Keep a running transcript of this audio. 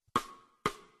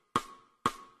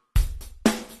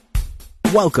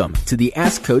Welcome to the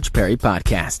Ask Coach Perry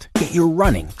podcast. Get your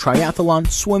running, triathlon,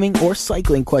 swimming, or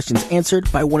cycling questions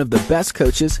answered by one of the best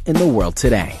coaches in the world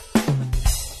today.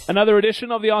 Another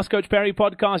edition of the Ask Coach Perry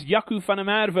podcast. Jaco van der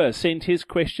Merwe sent his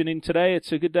question in today.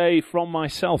 It's a good day from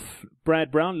myself,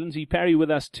 Brad Brown, Lindsay Perry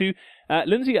with us too.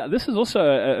 Lindsay, this is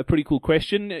also a pretty cool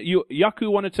question.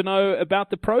 Jaco wanted to know about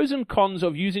the pros and cons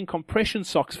of using compression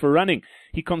socks for running.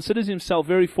 He considers himself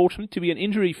very fortunate to be an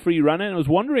injury-free runner and was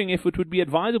wondering if it would be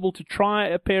advisable to try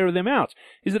a pair of them out.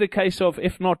 Is it a case of,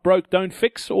 if not broke, don't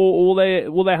fix, or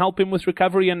will they help him with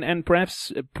recovery and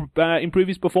perhaps improve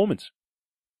his performance?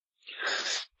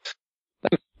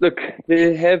 Look,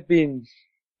 there have been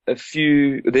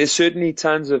there's certainly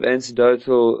tons of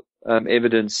anecdotal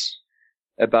evidence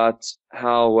about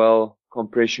how well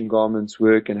compression garments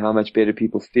work and how much better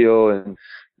people feel, and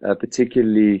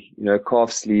particularly,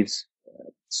 calf sleeves.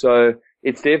 So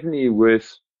it's definitely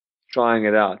worth trying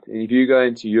it out. And if you go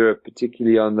into Europe,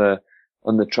 particularly on the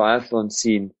triathlon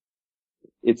scene,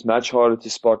 it's much harder to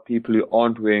spot people who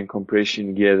aren't wearing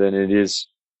compression gear than it is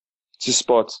to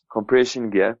spot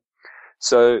compression gear.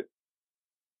 So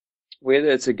whether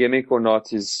it's a gimmick or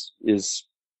not is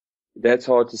that's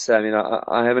hard to say. I mean,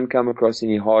 I haven't come across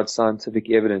any hard scientific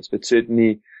evidence, but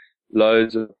certainly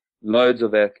loads of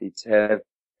athletes have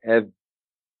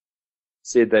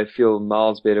said they feel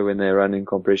miles better when they run in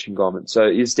compression garments. So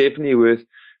it's definitely worth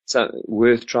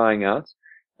trying out.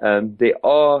 There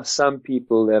are some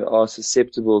people that are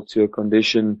susceptible to a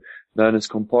condition known as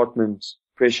compartment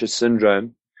pressure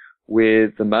syndrome, where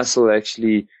the muscle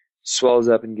actually swells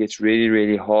up and gets really,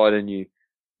 really hard, and you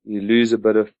lose a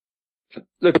bit of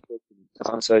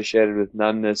associated with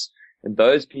numbness. And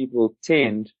those people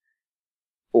tend,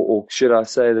 or should I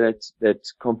say that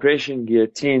compression gear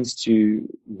tends to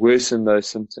worsen those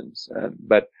symptoms. So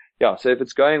if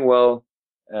it's going well,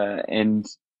 and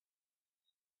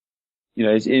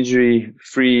he's injury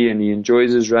free and he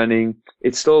enjoys his running,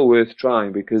 it's still worth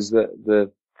trying, because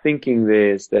the thinking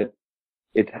there is that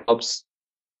it helps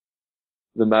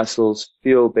the muscles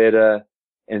feel better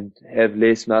and have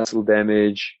less muscle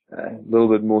damage, a little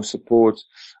bit more support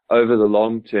over the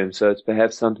long term. So it's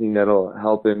perhaps something that'll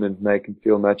help him and make him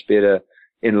feel much better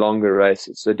in longer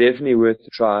races. So definitely worth a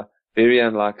try. Very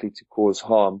unlikely to cause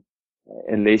harm,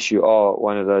 unless you are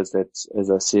one of those that,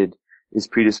 as I said, is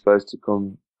predisposed to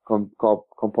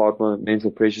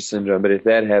compartmental pressure syndrome. But if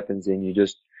that happens, then you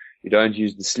don't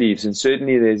use the sleeves. And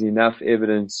certainly there's enough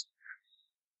evidence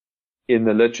in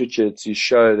the literature to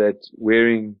show that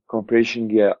wearing compression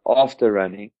gear after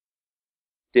running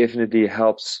definitely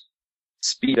helps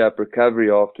speed up recovery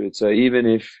afterwards. So even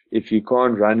if you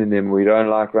can't run in them, or you don't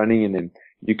like running in them,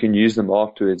 you can use them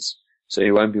afterwards, so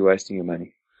you won't be wasting your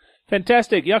money.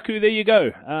 Fantastic. Jaco, there you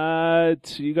go.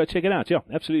 You go check it out. Yeah,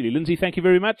 absolutely. Lindsay, thank you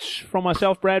very much. From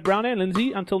myself, Brad Brown, and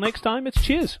Lindsay, until next time, it's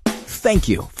cheers. Thank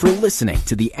you for listening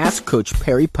to the Ask Coach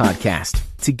Perry podcast.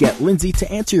 To get Lindsay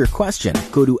to answer your question,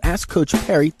 go to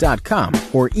AskCoachPerry.com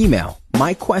or email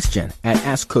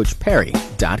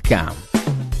myquestion@AskCoachPerry.com.